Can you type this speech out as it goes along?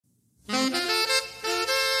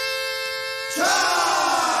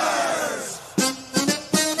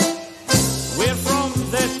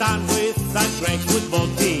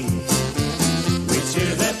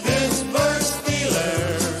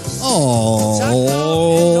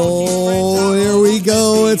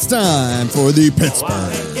time for the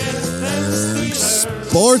Pittsburgh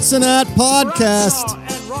Sports and At Podcast.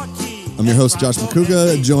 I'm your host, Josh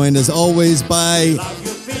McCouga, joined as always by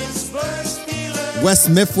West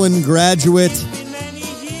Mifflin graduate,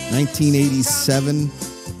 1987,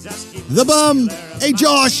 The Bum. Hey,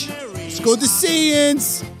 Josh, it's good to see you.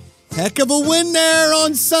 Heck of a win there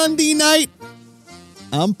on Sunday night.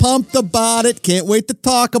 I'm pumped about it. Can't wait to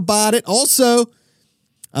talk about it. Also,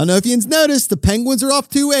 I don't know if you've noticed, the Penguins are off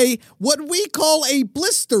to what we call a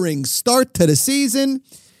blistering start to the season.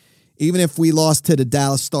 Even if we lost to the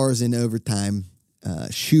Dallas Stars in overtime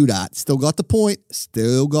shootout. Still got the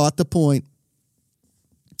point.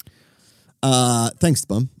 Thanks,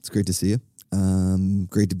 Bum. It's great to see you.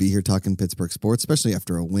 Great to be here talking Pittsburgh sports, especially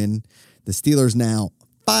after a win. The Steelers now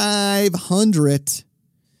 500,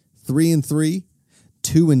 3-3,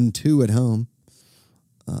 2-2 at home.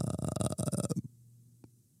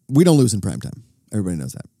 We don't lose in primetime. Everybody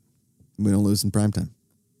knows that. We don't lose in primetime.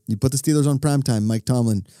 You put the Steelers on primetime, Mike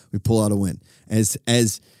Tomlin, we pull out a win. As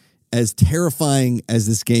terrifying as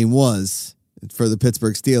this game was for the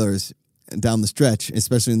Pittsburgh Steelers down the stretch,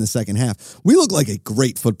 especially in the second half, we look like a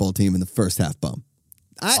great football team in the first half, Bum.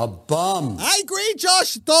 A bum. I agree,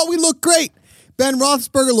 Josh. Thought we looked great. Ben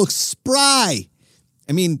Roethlisberger looks spry.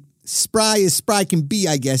 I mean, spry as spry can be,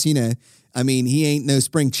 I guess, you know. I mean, he ain't no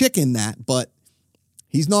spring chicken, but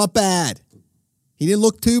he's not bad. He didn't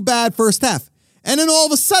look too bad first half. And then all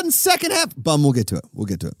of a sudden, second half, Bum, we'll get to it. We'll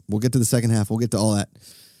get to the second half. We'll get to all that.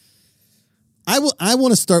 I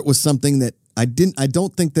want to start with something that I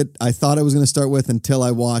don't think that I thought I was going to start with until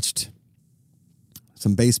I watched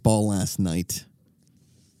some baseball last night.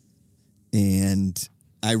 And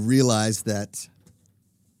I realized that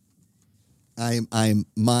I'm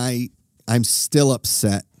still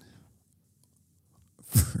upset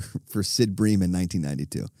for Sid Bream in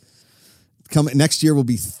 1992. Next year will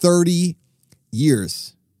be 30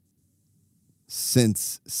 years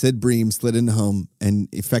since Sid Bream slid into home and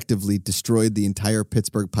effectively destroyed the entire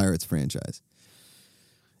Pittsburgh Pirates franchise.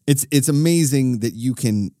 It's amazing that you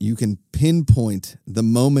can pinpoint the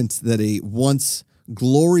moment that a once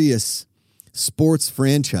glorious sports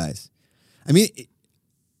franchise. I mean,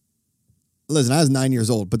 listen, I was 9 years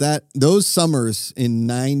old, but those summers in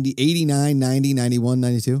 90, 89, 90, 91,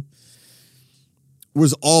 92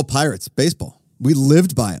 was all Pirates baseball. We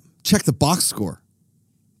lived by them. Check the box score.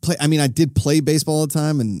 I did play baseball all the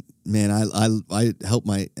time, and man, I helped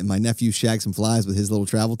my nephew shag some flies with his little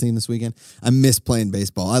travel team this weekend. I miss playing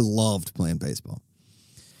baseball. I loved playing baseball.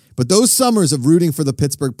 But those summers of rooting for the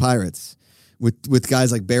Pittsburgh Pirates with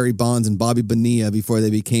guys like Barry Bonds and Bobby Bonilla before they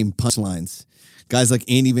became punchlines, guys like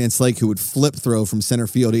Andy Van Slyke who would flip throw from center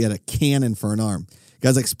field. He had a cannon for an arm.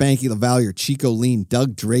 Guys like Spanky LaValliere, Chico Lean,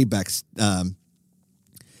 Doug Drabeck,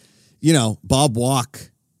 Bob Walk.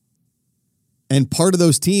 And part of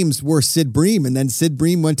those teams were Sid Bream, and then Sid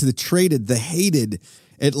Bream went to the hated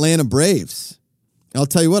Atlanta Braves. I'll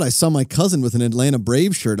tell you what, I saw my cousin with an Atlanta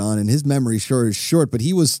Braves shirt on, and his memory sure is short, but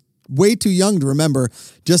he was way too young to remember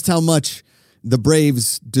just how much the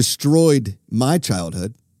Braves destroyed my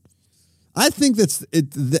childhood. I think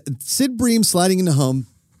that Sid Bream sliding into home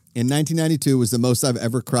in 1992 was the most I've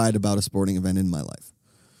ever cried about a sporting event in my life.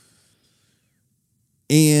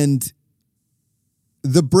 And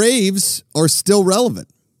the Braves are still relevant.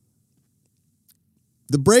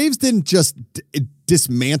 The Braves didn't just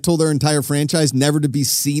dismantle their entire franchise, never to be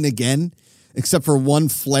seen again, except for one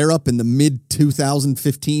flare-up in the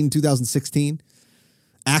mid-2015, 2016.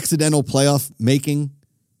 Accidental playoff making,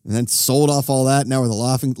 and then sold off all that. Now we're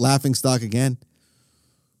the laughing stock again.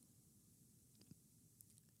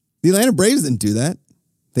 The Atlanta Braves didn't do that.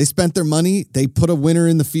 They spent their money. They put a winner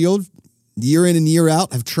in the field year in and year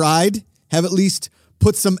out, have at least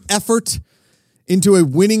put some effort into a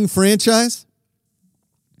winning franchise.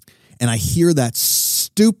 And I hear that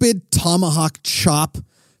stupid tomahawk chop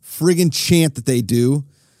friggin' chant that they do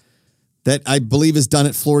that I believe is done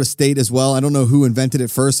at Florida State as well. I don't know who invented it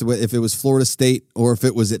first, if it was Florida State or if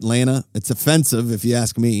it was Atlanta. It's offensive, if you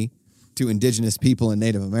ask me, to indigenous people and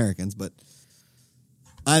Native Americans. But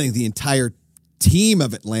I think the entire team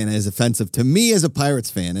of Atlanta is offensive to me as a Pirates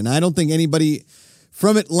fan. And I don't think anybody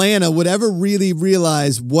from Atlanta would ever really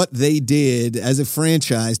realize what they did as a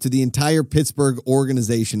franchise to the entire Pittsburgh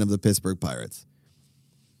organization of the Pittsburgh Pirates.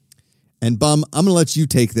 And Bum, I'm going to let you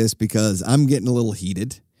take this because I'm getting a little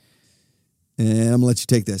heated. And I'm going to let you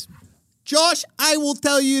take this. Josh, I will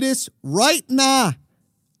tell you this right now.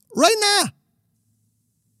 Right now.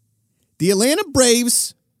 The Atlanta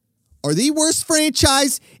Braves are the worst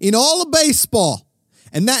franchise in all of baseball.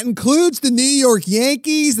 And that includes the New York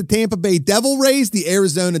Yankees, the Tampa Bay Devil Rays, the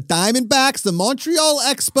Arizona Diamondbacks, the Montreal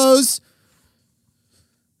Expos,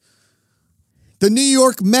 the New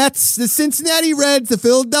York Mets, the Cincinnati Reds, the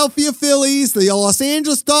Philadelphia Phillies, the Los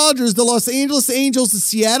Angeles Dodgers, the Los Angeles Angels, the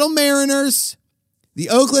Seattle Mariners, the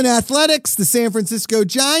Oakland Athletics, the San Francisco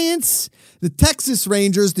Giants, the Texas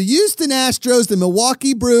Rangers, the Houston Astros, the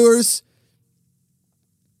Milwaukee Brewers,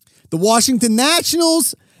 the Washington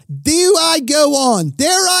Nationals. Do I go on? Dare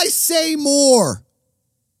I say more?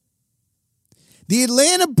 The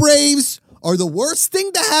Atlanta Braves are the worst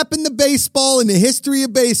thing to happen to baseball in the history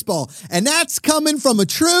of baseball. And that's coming from a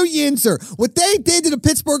true Yinzer. What they did to the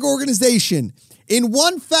Pittsburgh organization in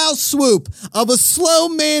one foul swoop of a slow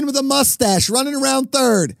man with a mustache running around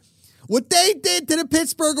third. What they did to the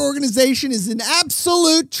Pittsburgh organization is an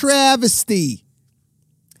absolute travesty.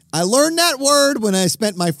 I learned that word when I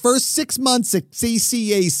spent my first 6 months at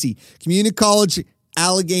CCAC, Community College,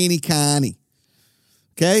 Allegheny County.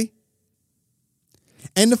 Okay?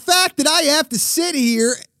 And the fact that I have to sit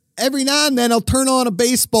here every now and then, I'll turn on a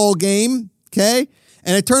baseball game, okay?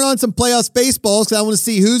 And I turn on some playoffs baseballs because I want to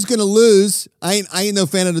see who's going to lose. I ain't no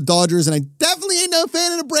fan of the Dodgers, and I definitely ain't no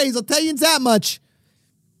fan of the Braves. I'll tell you that much.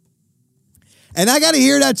 And I got to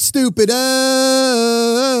hear that stupid,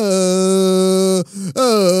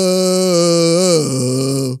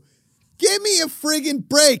 give me a friggin'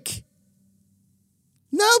 break.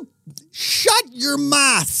 No, shut your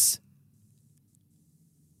mouths.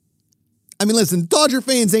 I mean, listen, Dodger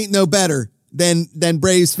fans ain't no better than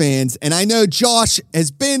Braves fans. And I know Josh has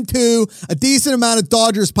been to a decent amount of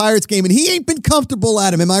Dodgers-Pirates game, and he ain't been comfortable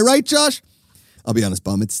at him. Am I right, Josh? I'll be honest,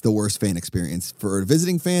 Bum, it's the worst fan experience for a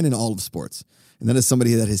visiting fan in all of sports. And that is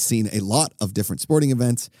somebody that has seen a lot of different sporting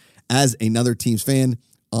events as another team's fan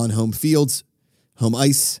on home fields, home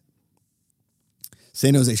ice.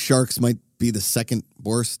 San Jose Sharks might be the second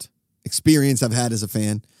worst experience I've had as a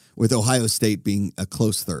fan, with Ohio State being a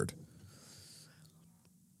close third.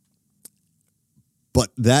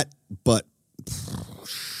 But the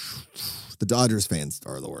Dodgers fans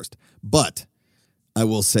are the worst. But I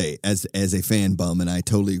will say, as a fan, Bum, and I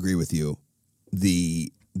totally agree with you,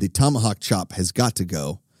 the tomahawk chop has got to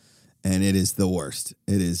go, and it is the worst.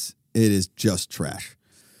 It is just trash.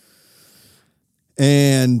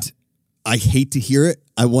 And I hate to hear it.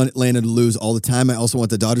 I want Atlanta to lose all the time. I also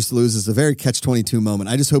want the Dodgers to lose. It's a very catch-22 moment.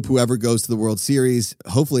 I just hope whoever goes to the World Series,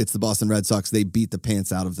 hopefully it's the Boston Red Sox, they beat the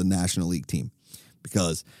pants out of the National League team.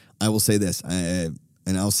 Because I will say this, and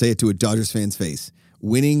I'll say it to a Dodgers fan's face.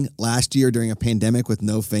 Winning last year during a pandemic with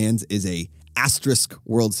no fans is a asterisk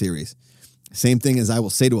World Series. Same thing as I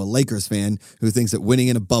will say to a Lakers fan who thinks that winning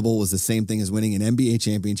in a bubble was the same thing as winning an NBA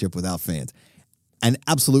championship without fans. An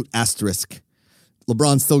absolute asterisk.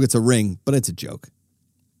 LeBron still gets a ring, but it's a joke.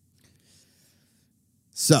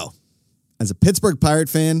 So, as a Pittsburgh Pirate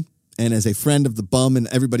fan and as a friend of the Bum and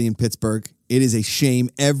everybody in Pittsburgh, it is a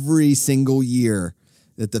shame every single year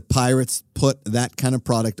that the Pirates put that kind of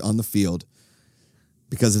product on the field.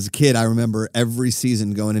 Because as a kid, I remember every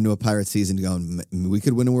season going into a Pirate season going, we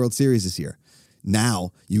could win a World Series this year.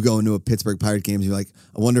 Now, you go into a Pittsburgh Pirate game and you're like,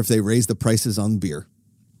 I wonder if they raise the prices on beer.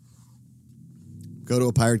 Go to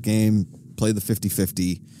a Pirate game, play the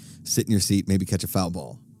 50-50, sit in your seat, maybe catch a foul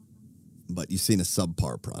ball. But you've seen a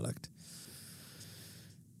subpar product.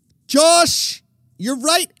 Josh, you're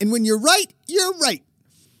right. And when you're right, you're right.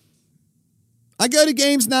 I go to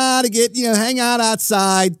games now to get, hang out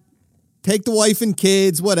outside, take the wife and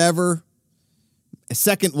kids, whatever. A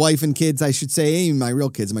second wife and kids, I should say. Even my real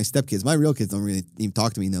kids, my stepkids. My real kids don't really even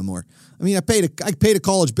talk to me no more. I mean, I paid a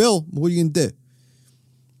college bill. What are you going to do?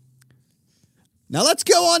 Now let's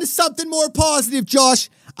go on to something more positive, Josh.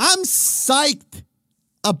 I'm psyched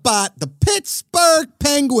about the Pittsburgh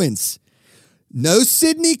Penguins. No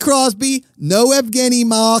Sidney Crosby, no Evgeny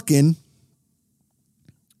Malkin.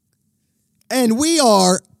 And we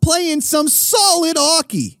are playing some solid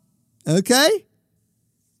hockey. Okay?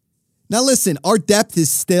 Now listen, our depth is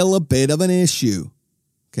still a bit of an issue.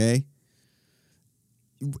 Okay?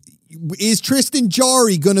 Is Tristan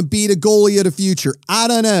Jarry going to be the goalie of the future? I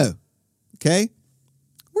don't know. Okay?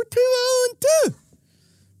 We're 2-0-2.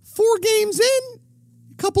 4 games in.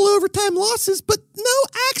 A couple overtime losses, but no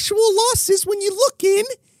actual losses when you look in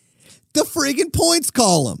the friggin' points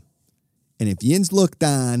column. And if Yins look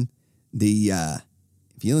down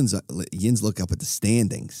Yins look up at the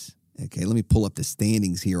standings. Okay, let me pull up the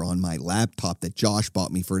standings here on my laptop that Josh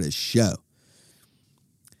bought me for this show.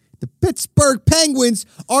 The Pittsburgh Penguins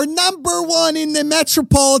are number 1 in the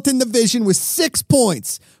Metropolitan Division with 6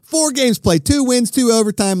 points. 4 games played, 2 wins, 2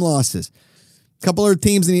 overtime losses. A couple other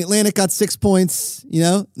teams in the Atlantic got 6 points. You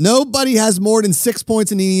know, nobody has more than 6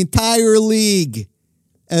 points in the entire league.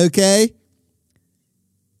 Okay?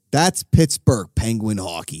 That's Pittsburgh Penguin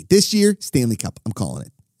hockey. This year, Stanley Cup. I'm calling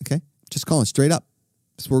it. Okay? Just calling it straight up.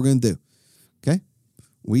 That's what we're going to do. Okay?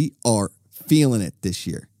 We are feeling it this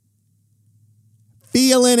year.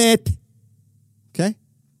 Feeling it. Okay?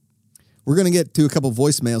 We're going to get to a couple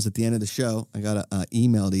voicemails at the end of the show. I got to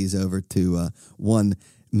email these over to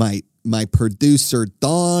my producer,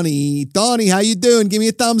 Donnie. Donnie, how you doing? Give me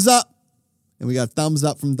a thumbs up. And we got a thumbs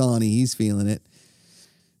up from Donnie. He's feeling it.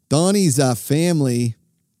 Donnie's family,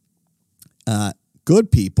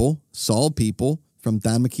 good people, solid people from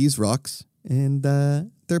Don McKee's Rocks. And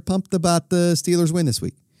they're pumped about the Steelers win this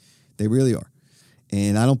week. They really are.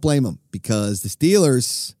 And I don't blame them because the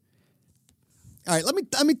Steelers... All right,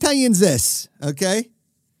 let me tell you this, okay?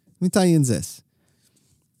 Let me tell you this.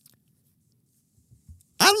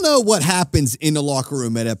 I don't know what happens in the locker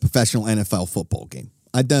room at a professional NFL football game.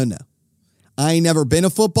 I don't know. I ain't never been a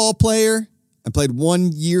football player. I played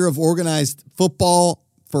 1 year of organized football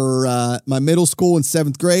for my middle school in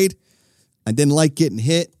 7th grade. I didn't like getting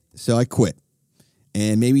hit, so I quit.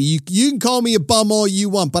 And maybe you can call me a bum all you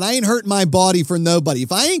want, but I ain't hurting my body for nobody.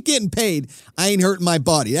 If I ain't getting paid, I ain't hurting my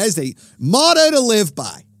body. That is a motto to live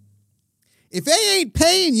by. If they ain't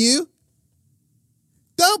paying you,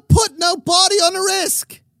 don't put nobody on the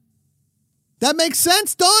risk. That makes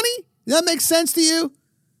sense, Donnie? That makes sense to you?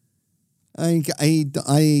 I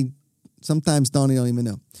sometimes Donnie don't even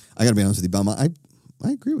know. I got to be honest with you, Bum. I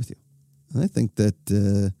agree with you. I think that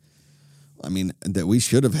that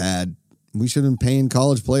we should have been paying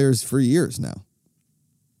college players for years now.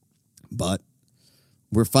 But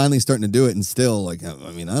we're finally starting to do it, and still, I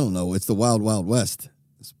don't know. It's the wild, wild west,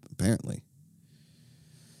 apparently.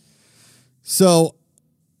 So,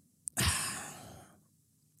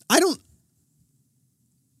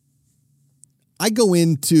 I go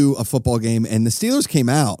into a football game, and the Steelers came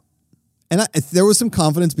out, and there was some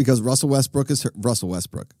confidence because Russell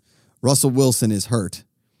Wilson is hurt.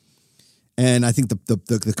 And I think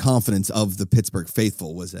the confidence of the Pittsburgh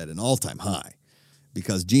faithful was at an all-time high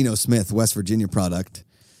because Geno Smith, West Virginia product,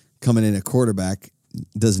 coming in at quarterback,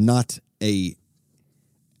 does not a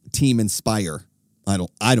team inspire. I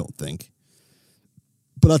don't think.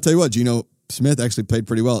 But I'll tell you what, Geno Smith actually played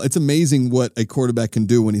pretty well. It's amazing what a quarterback can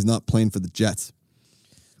do when he's not playing for the Jets.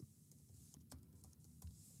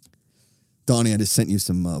 Donnie, I just sent you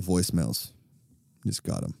some voicemails. Just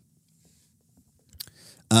got them.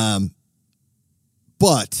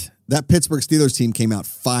 But that Pittsburgh Steelers team came out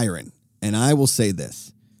firing. And I will say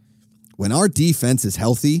this. When our defense is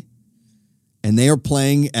healthy and they are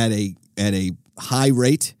playing at a high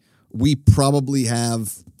rate, we probably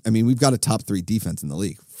have, we've got a top 3 defense in the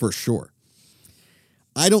league, for sure.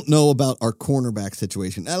 I don't know about our cornerback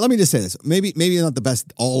situation. Let me just say this. Maybe not the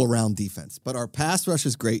best all-around defense, but our pass rush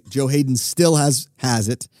is great. Joe Hayden still has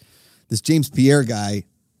it. This James Pierre guy,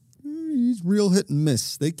 he's real hit and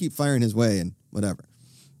miss. They keep firing his way and whatever.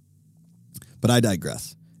 But I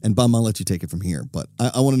digress. And Bum, I'll let you take it from here. But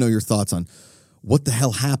I want to know your thoughts on what the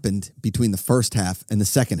hell happened between the first half and the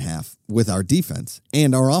second half with our defense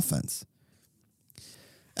and our offense.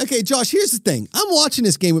 Okay, Josh, here's the thing. I'm watching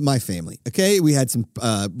this game with my family, okay? We had some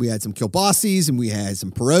kielbasis and we had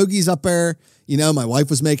some pierogies up there. You know, my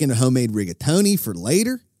wife was making a homemade rigatoni for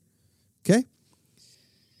later, okay?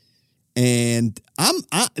 And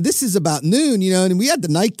this is about noon, you know, and we had the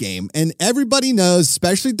night game. And everybody knows,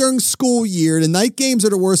 especially during school year, the night games are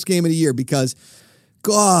the worst game of the year because,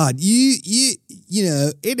 God, you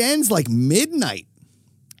know, it ends like midnight.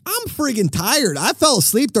 I'm friggin' tired. I fell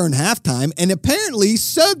asleep during halftime, and apparently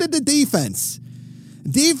so did the defense.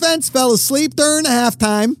 Defense fell asleep during the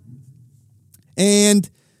halftime, and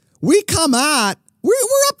we come out, we're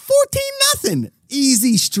up 14-0.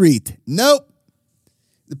 Easy street. Nope.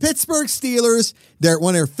 The Pittsburgh Steelers,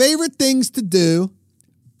 one of their favorite things to do,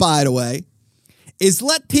 by the way, is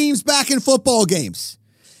let teams back in football games.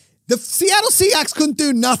 The Seattle Seahawks couldn't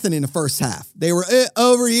do nothing in the first half. They were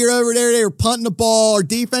over here, over there. They were punting the ball. Our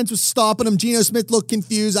defense was stopping them. Geno Smith looked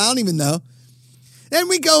confused. I don't even know. Then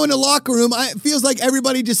we go in the locker room. It feels like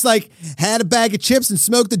everybody just had a bag of chips and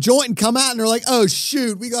smoked a joint and come out and they're like, oh,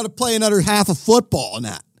 shoot, we got to play another half of football on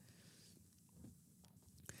that.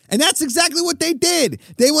 And that's exactly what they did.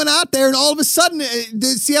 They went out there, and all of a sudden,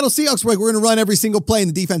 the Seattle Seahawks were like, we're going to run every single play.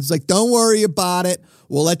 And the defense was like, don't worry about it.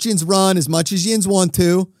 We'll let yins run as much as yins want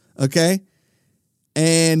to, okay?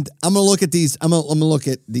 And I'm going to look at these. I'm going to look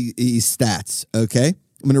at these stats, okay?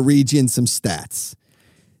 I'm going to read you in some stats.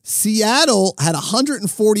 Seattle had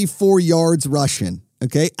 144 yards rushing,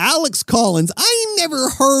 okay? Alex Collins, I ain't never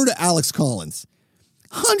heard of Alex Collins.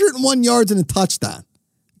 101 yards and a touchdown.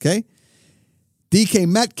 Okay? DK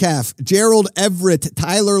Metcalf, Gerald Everett,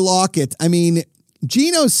 Tyler Lockett. I mean,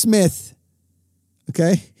 Geno Smith,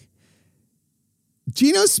 okay?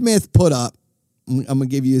 Geno Smith put up, I'm going to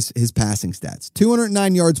give you his passing stats.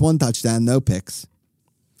 209 yards, 1 touchdown, no picks.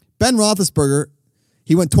 Ben Roethlisberger,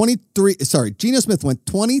 Geno Smith went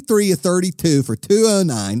 23 of 32 for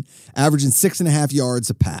 209, averaging 6.5 yards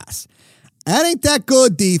a pass. That ain't that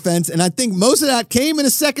good defense, and I think most of that came in a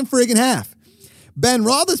second friggin' half. Ben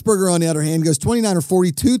Roethlisberger, on the other hand, goes 29 or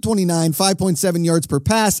 42, 29, 5.7 yards per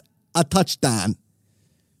pass, a touchdown.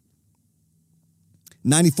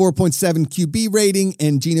 94.7 QB rating,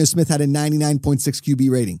 and Geno Smith had a 99.6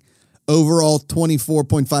 QB rating. Overall,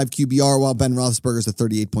 24.5 QBR, while Ben Roethlisberger's a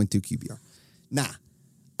 38.2 QBR. Nah,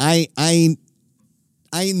 I ain't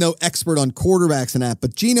no expert on quarterbacks and that,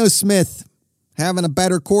 but Geno Smith having a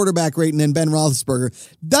better quarterback rating than Ben Roethlisberger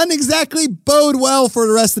doesn't exactly bode well for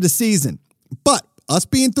the rest of the season. But us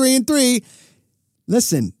being 3-3,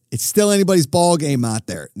 listen, it's still anybody's ball game out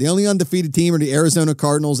there. The only undefeated team are the Arizona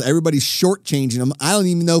Cardinals. Everybody's shortchanging them. I don't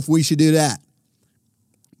even know if we should do that.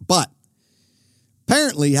 But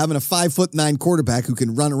apparently having a 5'9" quarterback who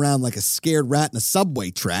can run around like a scared rat in a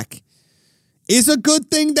subway track is a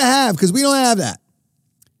good thing to have because we don't have that.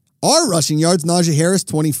 Our rushing yards, Najee Harris,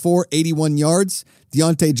 24, 81 yards.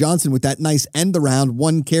 Deontay Johnson with that nice end around,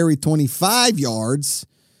 1 carry, 25 yards.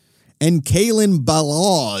 And Kalen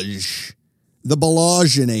Ballage, the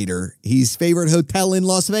Bellagionator. His favorite hotel in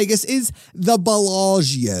Las Vegas is the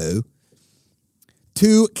Bellagio.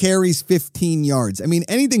 2 carries, 15 yards. I mean,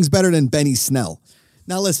 anything's better than Benny Snell.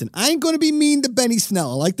 Now, listen, I ain't going to be mean to Benny Snell.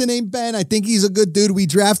 I like the name Ben. I think he's a good dude. We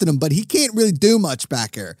drafted him, but he can't really do much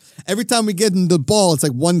back here. Every time we get him the ball, it's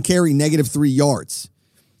like 1 carry, -3 yards.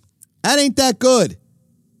 That ain't that good.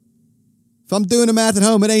 If I'm doing the math at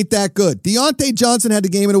home, it ain't that good. Deontay Johnson had the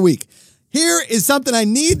game of the week. Here is something I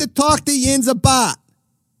need to talk to Yins about.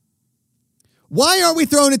 Why aren't we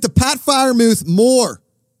throwing it to Pat Freiermuth more?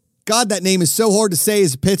 God, that name is so hard to say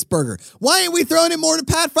as a Pittsburgher. Why ain't we throwing it more to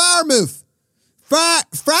Pat Freiermuth?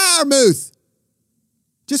 Freiermuth.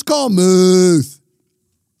 Just call him Muth.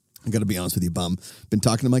 I got to be honest with you, bum. Been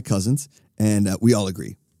talking to my cousins, and we all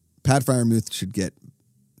agree. Pat Freiermuth should get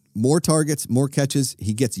more targets, more catches.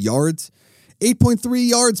 He gets yards. 8.3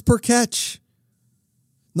 yards per catch.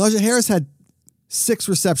 Najee Harris had 6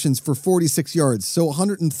 receptions for 46 yards, so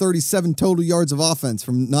 137 total yards of offense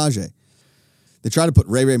from Najee. They try to put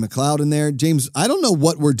Ray McLeod in there. James, I don't know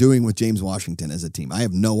what we're doing with James Washington as a team. I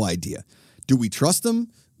have no idea. Do we trust him?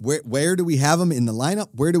 Where do we have him in the lineup?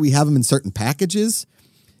 Where do we have him in certain packages?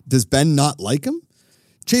 Does Ben not like him?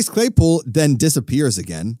 Chase Claypool then disappears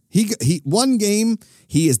again. He one game,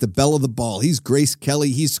 he is the belle of the ball. He's Grace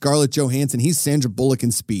Kelly. He's Scarlett Johansson. He's Sandra Bullock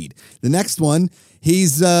in Speed. The next one,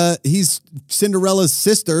 he's Cinderella's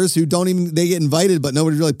sisters who they get invited, but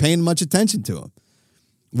nobody's really paying much attention to him.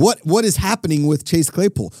 What is happening with Chase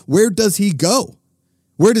Claypool? Where does he go?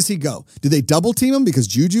 Where does he go? Do they double team him because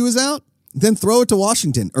Juju is out? Then throw it to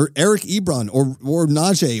Washington or Eric Ebron or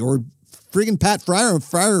Najee or friggin' Pat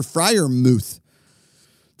Freiermuth.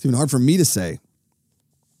 It's even hard for me to say.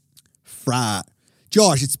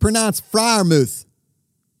 Josh, it's pronounced Freiermuth.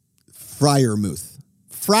 Freiermuth.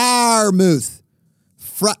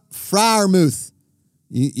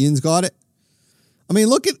 Ian's got it. I mean,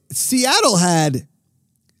 look at Seattle had,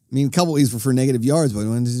 a couple of these were for negative yards, but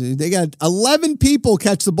they got 11 people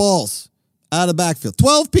catch the balls out of the backfield.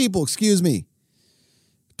 12 people,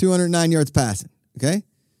 209 yards passing, okay?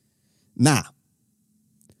 Nah.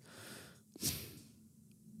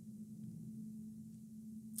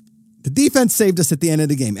 The defense saved us at the end of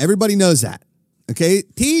the game. Everybody knows that, okay?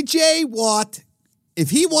 TJ Watt, if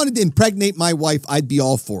he wanted to impregnate my wife, I'd be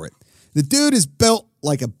all for it. The dude is built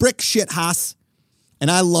like a brick shit house,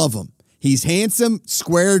 and I love him. He's handsome,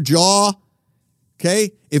 square jaw,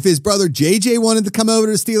 okay? If his brother JJ wanted to come over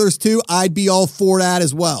to the Steelers too, I'd be all for that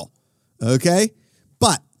as well, okay?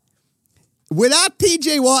 But without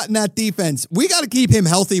TJ Watt in that defense, we got to keep him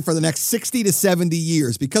healthy for the next 60 to 70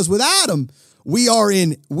 years because without him, we are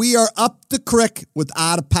up the creek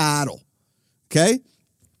without a paddle, okay?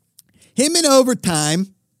 Him in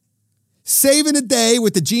overtime, saving the day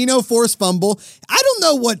with the Geno forced fumble. I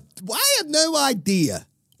have no idea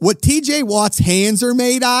what TJ Watt's hands are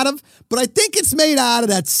made out of, but I think it's made out of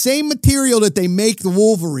that same material that they make the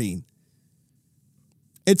Wolverine.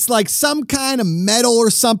 It's like some kind of metal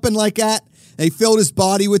or something like that. They filled his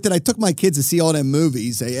body with it. I took my kids to see all them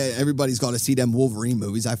movies. Everybody's got to see them Wolverine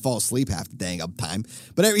movies. I fall asleep half the dang up time.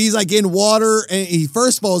 But he's like in water, and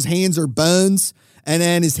first of all, his hands are bones, and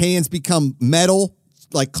then his hands become metal,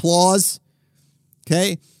 like claws.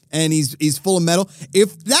 okay? And he's full of metal.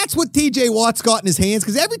 If that's what TJ Watt's got in his hands,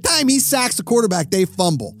 because every time he sacks a quarterback, they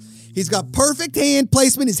fumble. He's got perfect hand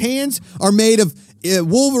placement. His hands are made of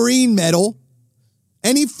Wolverine metal.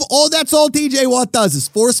 And that's all TJ Watt does is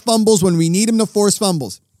force fumbles when we need him to force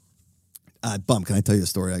fumbles. Can I tell you a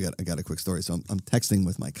story? I got a quick story. So I'm texting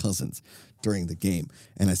with my cousins during the game.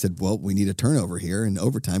 And I said, well, we need a turnover here in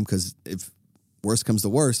overtime because if worst comes to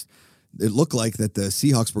worst, it looked like that the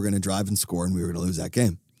Seahawks were going to drive and score and we were going to lose that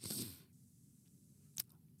game.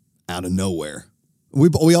 Out of nowhere.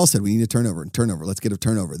 We all said we need a turnover. Let's get a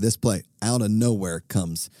turnover. This play, out of nowhere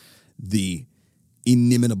comes the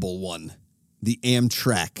inimitable one, the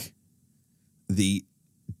Amtrak, the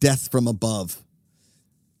death from above.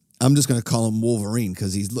 I'm just going to call him Wolverine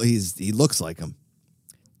because he looks like him.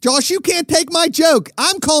 Josh, you can't take my joke.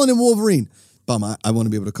 I'm calling him Wolverine. Bum, I want to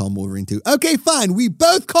be able to call him Wolverine too. Okay, fine. We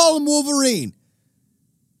both call him Wolverine.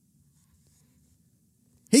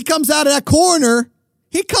 He comes out of that corner.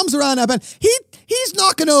 He comes around that bend. He's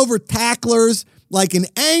knocking over tacklers like an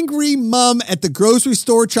angry mom at the grocery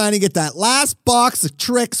store trying to get that last box of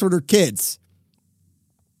tricks for their kids.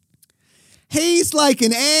 He's like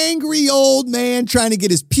an angry old man trying to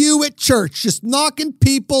get his pew at church, just knocking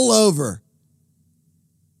people over.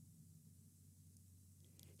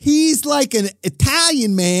 He's like an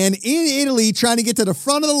Italian man in Italy trying to get to the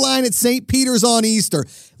front of the line at St. Peter's on Easter.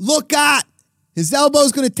 Look out. His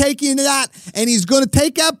elbow's going to take you into that, and he's going to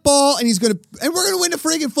take that ball, and we're going to win the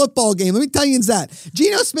friggin' football game. Let me tell you that.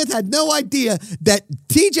 Geno Smith had no idea that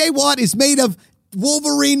TJ Watt is made of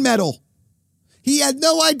Wolverine metal. He had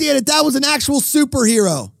no idea that was an actual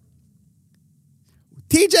superhero.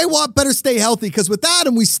 TJ Watt better stay healthy, because without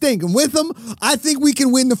him, we stink. And with him, I think we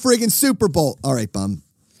can win the friggin' Super Bowl. All right, bum.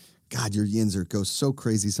 God, your Yinzer goes so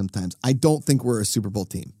crazy sometimes. I don't think we're a Super Bowl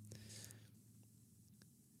team.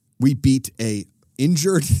 We beat a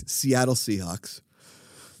injured Seattle Seahawks.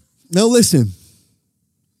 Now listen,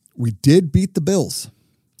 we did beat the Bills.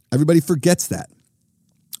 Everybody forgets that.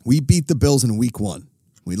 We beat the Bills in week 1.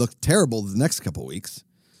 We looked terrible the next couple weeks,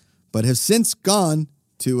 but have since gone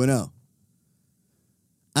 2-0.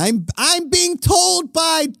 I'm being told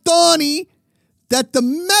by Donnie that the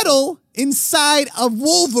metal inside of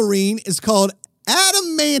Wolverine is called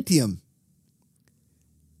adamantium.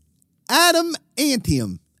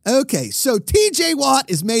 Adamantium. Okay, so TJ Watt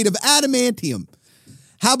is made of adamantium.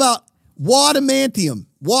 How about wadamantium?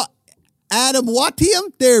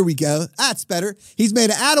 Adamwatium? There we go. That's better. He's made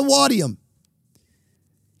of adamwatium.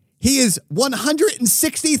 He is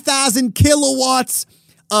 160,000 kilowatts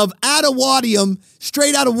of adamwatium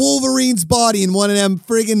straight out of Wolverine's body in one of them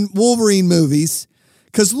friggin' Wolverine movies.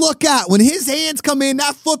 Because look out, when his hands come in,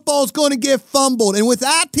 that football's going to get fumbled. And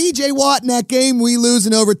without TJ Watt in that game, we lose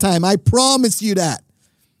in overtime. I promise you that.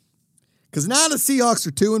 Because now the Seahawks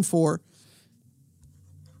are 2-4.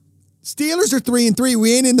 Steelers are 3-3.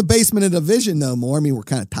 We ain't in the basement of the division no more. I mean, we're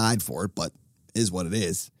kind of tied for it, but it is what it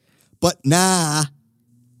is. But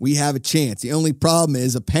we have a chance. The only problem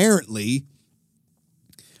is apparently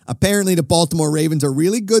the Baltimore Ravens are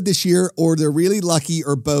really good this year, or they're really lucky,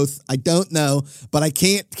 or both. I don't know, but I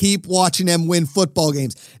can't keep watching them win football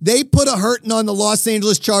games. They put a hurting on the Los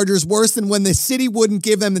Angeles Chargers worse than when the city wouldn't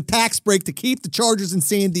give them the tax break to keep the Chargers in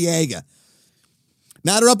San Diego.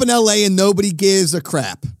 Now they're up in LA and nobody gives a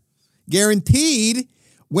crap. Guaranteed,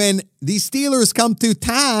 when the Steelers come to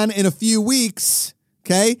town in a few weeks,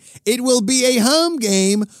 okay, it will be a home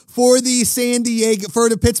game for the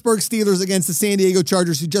Pittsburgh Steelers against the San Diego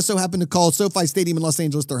Chargers, who just so happen to call SoFi Stadium in Los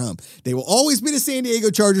Angeles their home. They will always be the San Diego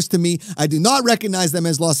Chargers to me. I do not recognize them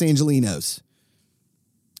as Los Angelinos.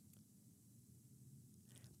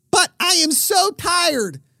 But I am so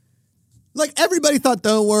tired. Like, everybody thought,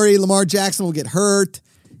 don't worry, Lamar Jackson will get hurt.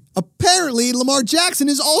 Apparently, Lamar Jackson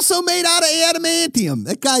is also made out of adamantium.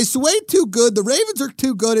 That guy's way too good. The Ravens are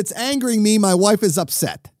too good. It's angering me. My wife is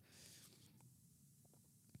upset.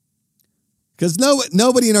 Because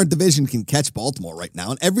nobody in our division can catch Baltimore right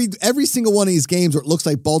now. And every single one of these games where it looks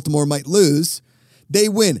like Baltimore might lose, they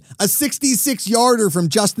win. A 66-yarder from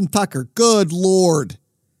Justin Tucker. Good Lord.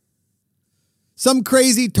 Some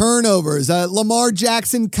crazy turnovers. Lamar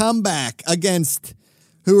Jackson comeback against,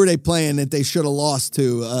 who are they playing that they should have lost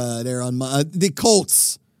to there on the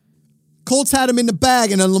Colts. Colts had him in the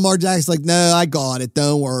bag, and then Lamar Jackson's like, no, I got it.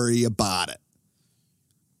 Don't worry about it.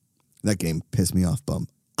 That game pissed me off, bum.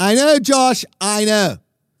 I know, Josh. I know.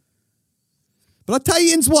 But I'll tell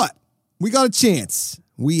you what. We got a chance.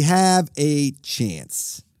 We have a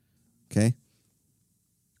chance. Okay?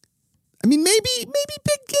 I mean, maybe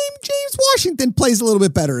big game James Washington plays a little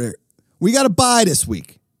bit better. We got to bye this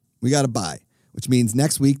week. We got to bye, which means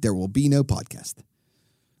next week there will be no podcast.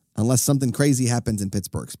 unless something crazy happens in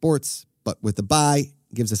Pittsburgh sports. But with the bye,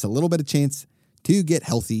 gives us a little bit of chance to get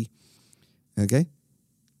healthy. Okay?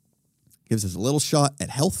 Gives us a little shot at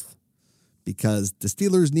health because the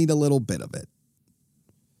Steelers need a little bit of it.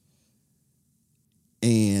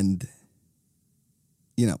 And,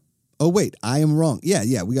 oh, wait, I am wrong.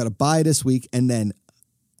 Yeah, we got a bye this week. And then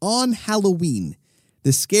on Halloween,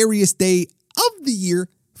 the scariest day of the year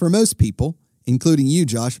for most people, including you,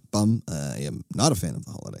 Josh. I am not a fan of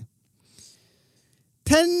the holiday.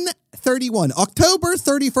 10:31, October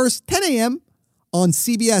 31st, 10 a.m. on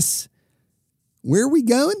CBS. Where are we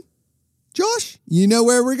going? Josh, you know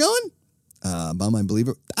where we're going? I believe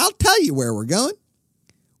it. I'll tell you where we're going.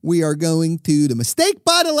 We are going to the Mistake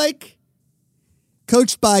by the Lake,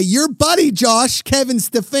 coached by your buddy, Josh, Kevin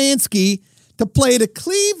Stefanski, to play the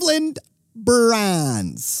Cleveland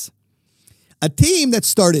Browns, a team that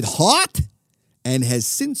started hot and has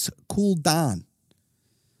since cooled down.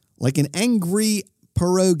 Like an angry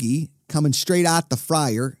pierogi coming straight out the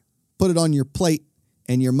fryer, put it on your plate,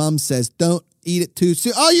 and your mom says, don't eat it too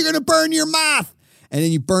soon. Oh, you're going to burn your mouth. And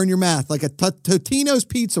then you burn your mouth like a Totino's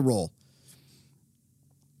pizza roll.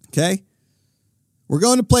 Okay? We're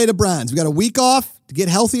going to play the Browns. We got a week off to get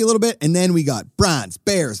healthy a little bit, and then we got Browns,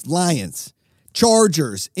 Bears, Lions,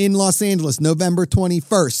 Chargers in Los Angeles, November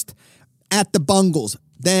 21st at the Bungles.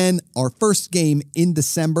 Then our first game in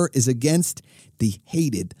December is against the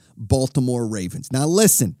hated Baltimore Ravens. Now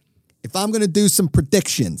listen, if I'm going to do some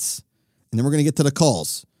predictions, and then we're going to get to the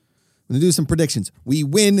calls. I'm going to do some predictions. We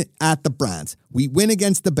win at the Browns. We win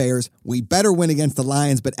against the Bears. We better win against the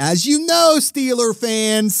Lions. But as you know, Steeler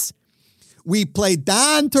fans, we play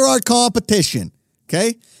down to our competition.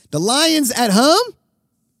 Okay? The Lions at home,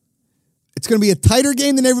 it's going to be a tighter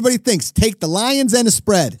game than everybody thinks. Take the Lions and a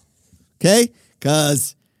spread. Okay?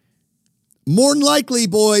 Because more than likely,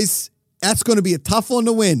 boys, that's going to be a tough one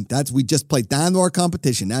to win. We just played down to our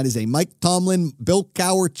competition. That is a Mike Tomlin, Bill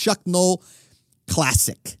Cowher, Chuck Noll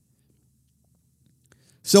classic.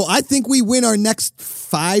 So I think we win our next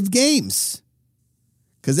 5 games.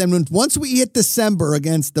 Because then once we hit December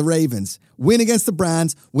against the Ravens, win against the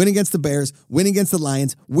Browns, win against the Bears, win against the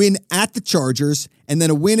Lions, win at the Chargers, and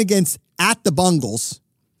then a win at the Bungles,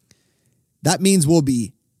 that means we'll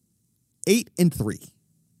be 8-3.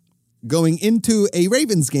 Going into a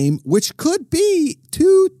Ravens game, which could be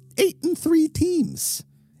 2 8-3 teams.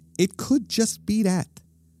 It could just be that.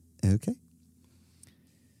 Okay?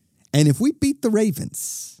 And if we beat the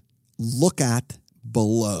Ravens, look at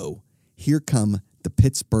below. Here come the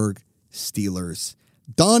Pittsburgh Steelers.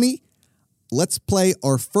 Donnie, let's play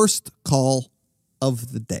our first call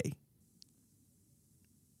of the day.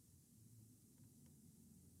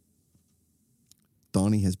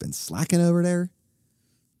 Donnie has been slacking over there.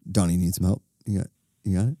 Donnie needs some help. You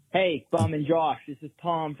got it? Hey, Bum and Josh. This is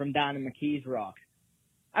Tom from down in McKees Rock.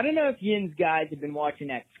 I don't know if Yin's guys have been watching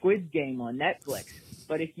that Squid Game on Netflix,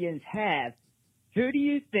 but if Yin's have, who do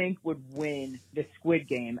you think would win the Squid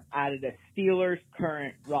Game out of the Steelers'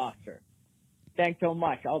 current roster? Thanks so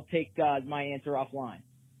much. I'll take my answer offline.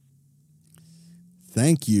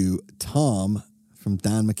 Thank you, Tom from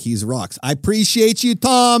Don McKee's Rocks. I appreciate you,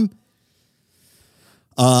 Tom.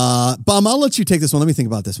 Bum, I'll let you take this one. Let me think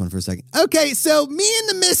about this one for a second. Okay, so me and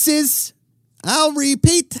the missus, I'll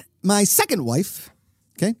repeat, my second wife,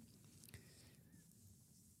 okay?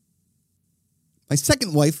 My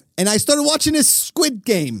second wife, and I started watching this Squid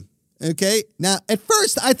Game, okay? Now, at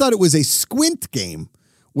first, I thought it was a squint game,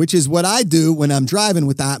 which is what I do when I'm driving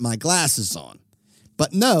without my glasses on.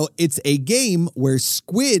 But no, it's a game where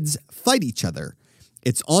squids fight each other.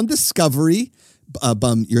 It's on Discovery.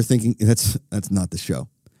 Bum, you're thinking, that's not the show.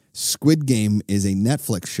 Squid Game is a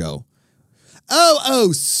Netflix show.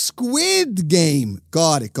 Oh, Squid Game.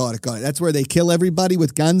 Got it. That's where they kill everybody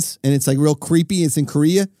with guns, and it's like real creepy. It's in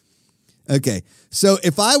Korea. Okay, so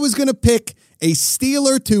if I was going to pick a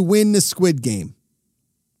Steeler to win the Squid Game,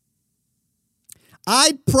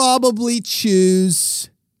 I'd probably choose,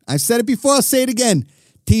 I've said it before, I'll say it again,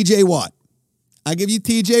 TJ Watt. I give you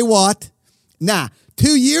TJ Watt. Nah,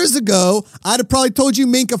 2 years ago, I'd have probably told you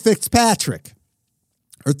Minkah Fitzpatrick.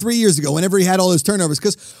 Or 3 years ago, whenever he had all those turnovers.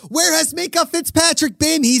 Because where has Minkah Fitzpatrick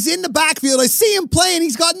been? He's in the backfield. I see him playing.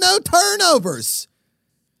 He's got no turnovers.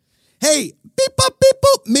 Hey, beep, boop, beep,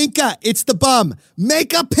 boop. Minkah, it's the bum.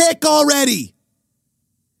 Make a pick already.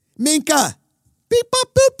 Minkah, beep,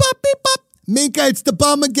 boop, boop, boop, beep, boop. Minkah, it's the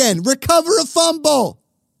bum again. Recover a fumble.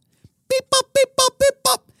 Beep, boop, beep, boop, beep,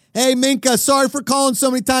 boop. Hey, Minkah, sorry for calling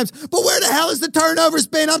so many times, but where the hell has the turnovers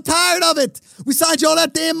been? I'm tired of it. We signed you all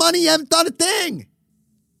that damn money. You haven't done a thing.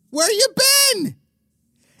 Where you been?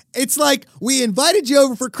 It's like we invited you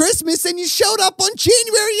over for Christmas and you showed up on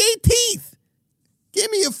January 18th.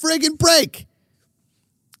 Give me a friggin' break.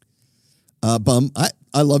 Bum,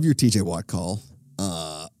 I love your TJ Watt call.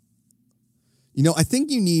 I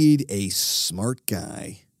think you need a smart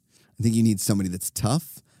guy. I think you need somebody that's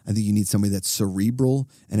tough. I think you need somebody that's cerebral.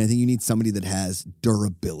 And I think you need somebody that has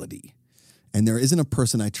durability. And there isn't a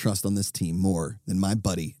person I trust on this team more than my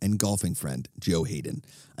buddy and golfing friend, Joe Hayden.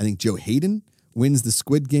 I think Joe Hayden wins the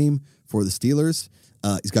Squid Game for the Steelers.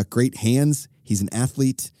 He's got great hands. He's an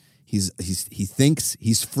athlete. He thinks.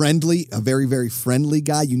 He's friendly, a very, very friendly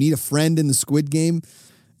guy. You need a friend in the Squid Game.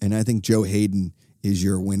 And I think Joe Hayden is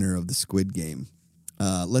your winner of the Squid Game.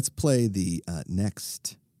 Let's play the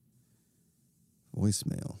next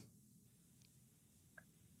voicemail.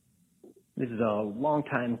 This is a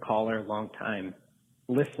long-time caller, long-time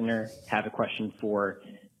listener. Have a question for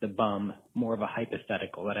the bum, more of a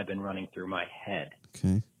hypothetical that I've been running through my head.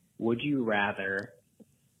 Okay. Would you rather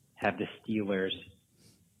have the Steelers,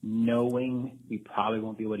 knowing we probably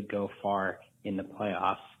won't be able to go far in the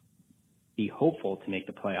playoffs, be hopeful to make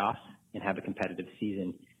the playoffs and have a competitive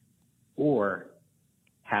season, or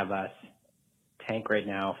have us tank right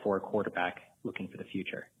now for a quarterback looking for the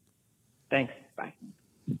future? Thanks. Bye.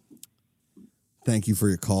 Thank you for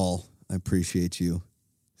your call. I appreciate you,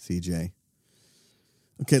 CJ.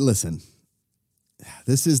 Okay, listen.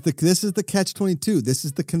 This is the catch-22. This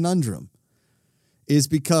is the conundrum. Is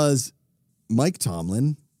because Mike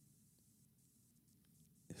Tomlin,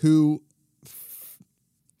 who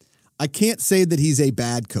I can't say that he's a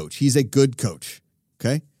bad coach. He's a good coach.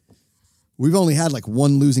 Okay? We've only had like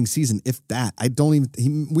one losing season, if that.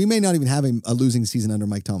 We may not even have a losing season under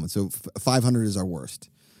Mike Tomlin. So 500 is our worst.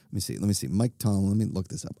 Let me see. Mike Tomlin, let me look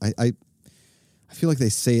this up. I feel like they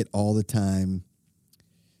say it all the time.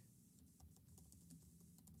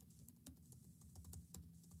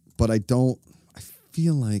 But I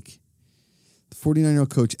feel like the 49-year-old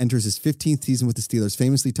coach enters his 15th season with the Steelers.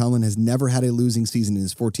 Famously, Tomlin has never had a losing season in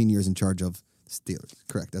his 14 years in charge of the Steelers.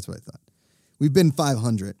 Correct. That's what I thought. We've been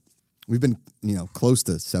 500. We've been, close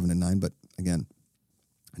to 7-9, but again,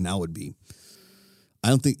 now would be. I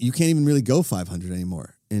don't think you can't even really go 500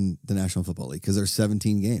 anymore in the National Football League because there's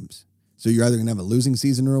 17 games. So you're either going to have a losing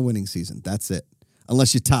season or a winning season. That's it.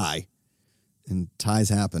 Unless you tie. And ties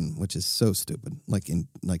happen, which is so stupid. Like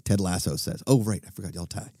Ted Lasso says. Oh, right. I forgot y'all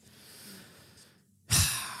tie.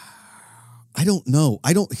 I don't know.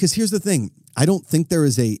 Because here's the thing. I don't think there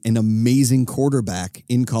is an amazing quarterback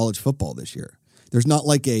in college football this year. There's not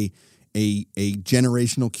like a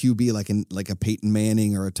generational QB like a Peyton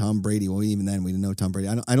Manning or a Tom Brady. Well, even then we didn't know Tom Brady.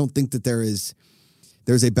 I don't think that there's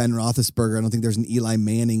a Ben Roethlisberger. I don't think there's an Eli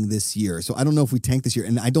Manning this year. So I don't know if we tank this year.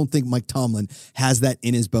 And I don't think Mike Tomlin has that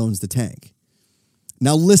in his bones to tank.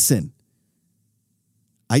 Now listen.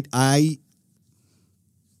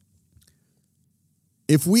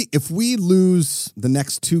 If we lose the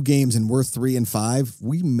next 2 games and we're 3-5,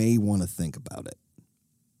 we may want to think about it.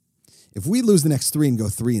 If we lose the next 3 and go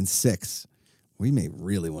 3-6, we may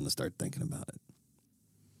really want to start thinking about it.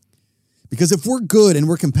 Because if we're good and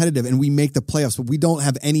we're competitive and we make the playoffs, but we don't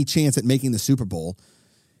have any chance at making the Super Bowl,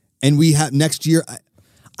 and we have next year,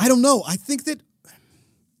 I don't know. I think that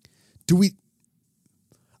we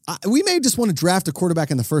may just want to draft a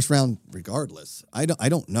quarterback in the first round regardless. I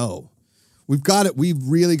don't know. We've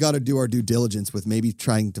really got to do our due diligence with maybe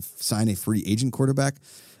trying to sign a free agent quarterback.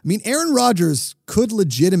 I mean, Aaron Rodgers could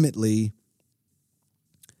legitimately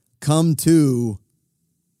come to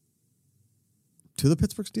the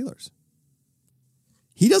Pittsburgh Steelers.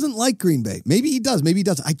 He doesn't like Green Bay. Maybe he does. Maybe he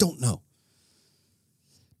doesn't. I don't know.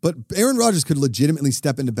 But Aaron Rodgers could legitimately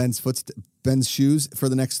step into Ben's shoes for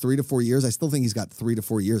the next 3 to 4 years. I still think he's got 3 to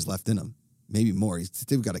 4 years left in him. Maybe more. He's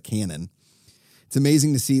still got a cannon. It's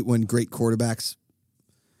amazing to see when great quarterbacks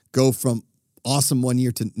go from awesome one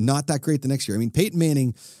year to not that great the next year. I mean, Peyton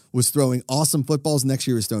Manning was throwing awesome footballs. Next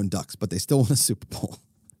year he was throwing ducks, but they still won a Super Bowl.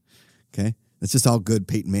 Okay? That's just how good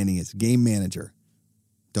Peyton Manning is. Game manager.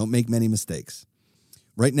 Don't make many mistakes.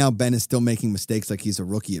 Right now, Ben is still making mistakes like he's a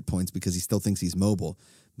rookie at points because he still thinks he's mobile,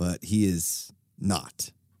 but he is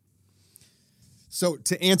not. So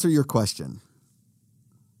to answer your question,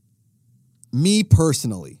 me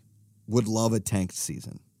personally would love a tanked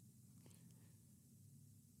season.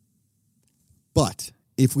 But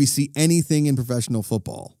if we see anything in professional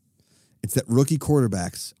football, it's that rookie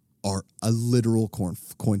quarterbacks are a literal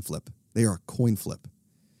coin flip. They are a coin flip.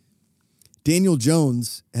 Daniel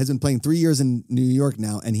Jones has been playing 3 years in New York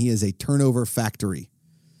now, and he is a turnover factory.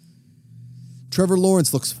 Trevor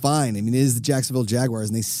Lawrence looks fine. I mean, it is the Jacksonville Jaguars,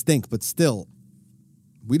 and they stink, but still,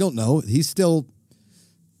 we don't know. He's still,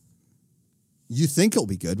 You think it'll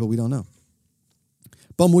be good, but we don't know.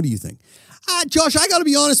 Bum, what do you think? Josh, I got to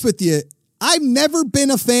be honest with you. I've never been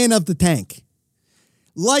a fan of the tank.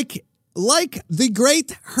 Like the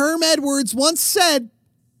great Herm Edwards once said,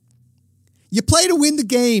 you play to win the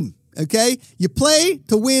game, okay? You play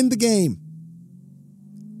to win the game.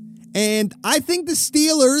 And I think the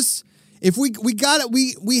Steelers, if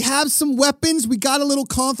we have some weapons, we got a little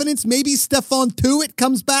confidence. Maybe Stephon Tuitt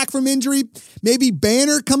comes back from injury. Maybe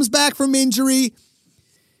Banner comes back from injury.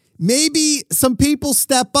 Maybe some people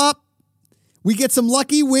step up. We get some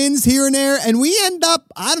lucky wins here and there, and we end up,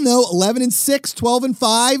 11-6,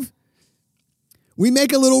 12-5. We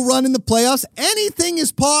make a little run in the playoffs. Anything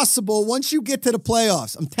is possible once you get to the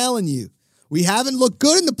playoffs. I'm telling you. We haven't looked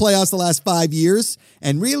good in the playoffs the last 5 years,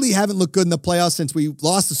 and really haven't looked good in the playoffs since we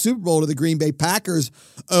lost the Super Bowl to the Green Bay Packers,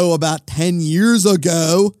 about 10 years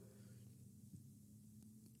ago.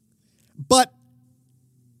 But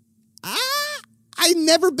I've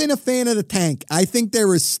never been a fan of the tank. I think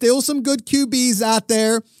there is still some good QBs out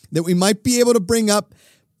there that we might be able to bring up,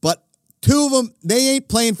 but two of them, they ain't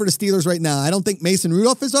playing for the Steelers right now. I don't think Mason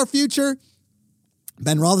Rudolph is our future.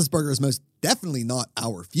 Ben Roethlisberger is most definitely not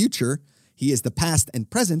our future. He is the past and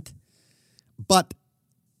present. But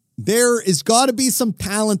there is got to be some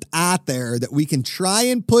talent out there that we can try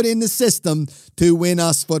and put in the system to win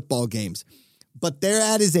us football games. But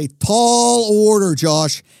that is a tall order,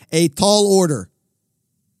 Josh. A tall order.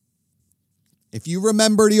 If you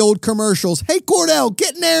remember the old commercials, hey, Cordell,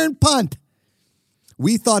 get in there and punt.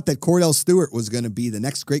 We thought that Cordell Stewart was going to be the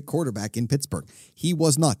next great quarterback in Pittsburgh. He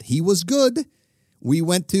was not. He was good. We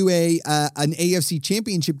went to an AFC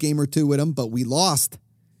championship game or two with him, but we lost.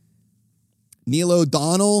 Neil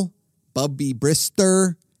O'Donnell, Bubby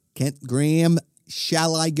Brister, Kent Graham,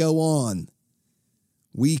 shall I go on?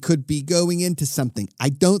 We could be going into something. I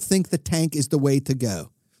don't think the tank is the way to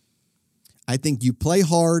go. I think you play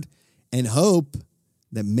hard and hope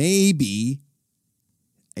that maybe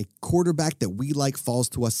a quarterback that we like falls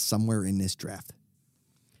to us somewhere in this draft.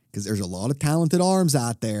 Because there's a lot of talented arms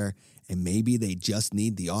out there, and maybe they just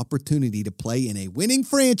need the opportunity to play in a winning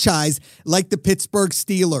franchise like the Pittsburgh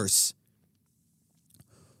Steelers.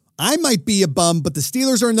 I might be a bum, but the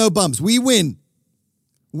Steelers are no bums. We win.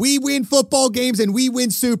 We win football games and we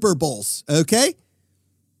win Super Bowls, okay?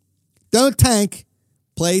 Don't tank.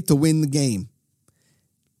 Play to win the game.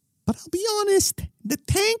 But I'll be honest, the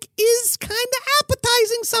tank is kind of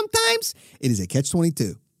appetizing sometimes. It is a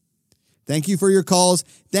catch-22. Thank you for your calls.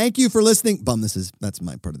 Thank you for listening. Bum, that's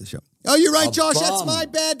my part of the show. Oh, you're right, Josh. That's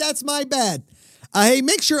my bad. Hey,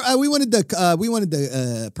 make sure we wanted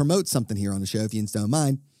to promote something here on the show, if you don't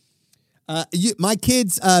mind. My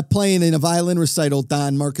kid's playing in a violin recital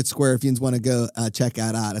down Market Square. If you want to go check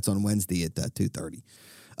that out, it's on Wednesday at 2:30.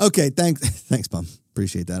 Okay, thanks, Bum.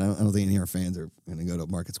 Appreciate that. I don't think any of our fans are going to go to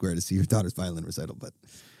Market Square to see your daughter's violin recital, but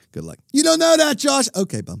good luck. You don't know that, Josh?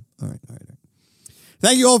 Okay, Bum. All right.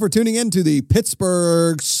 Thank you all for tuning in to the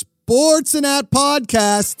Pittsburgh Sports and At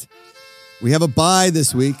podcast. We have a bye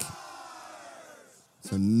this week,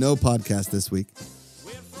 so no podcast this week.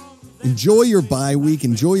 Enjoy your bye week.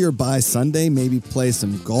 Enjoy your bye Sunday. Maybe play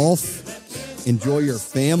some golf. Enjoy your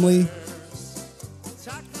family.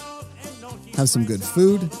 Have some good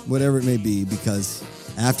food, whatever it may be, because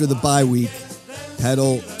after the bye week,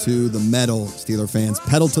 pedal to the metal, Steeler fans.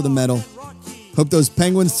 Pedal to the metal. Hope those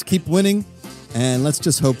Penguins keep winning, and let's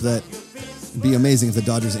just hope that it'd be amazing if the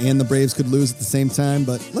Dodgers and the Braves could lose at the same time,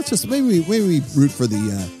 but let's just maybe we root for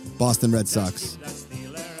the Boston Red Sox.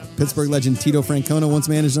 Pittsburgh legend Tito Francona once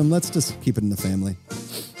managed them. Let's just keep it in the family.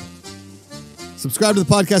 Subscribe to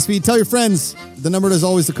the podcast feed. Tell your friends. The number is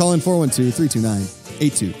always to call in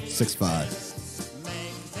 412-329-8265.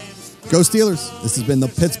 Go Steelers. This has been the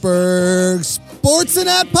Pittsburgh Sports and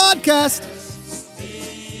At podcast.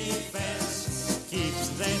 Keeps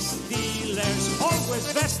the Steelers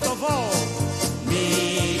always best of all.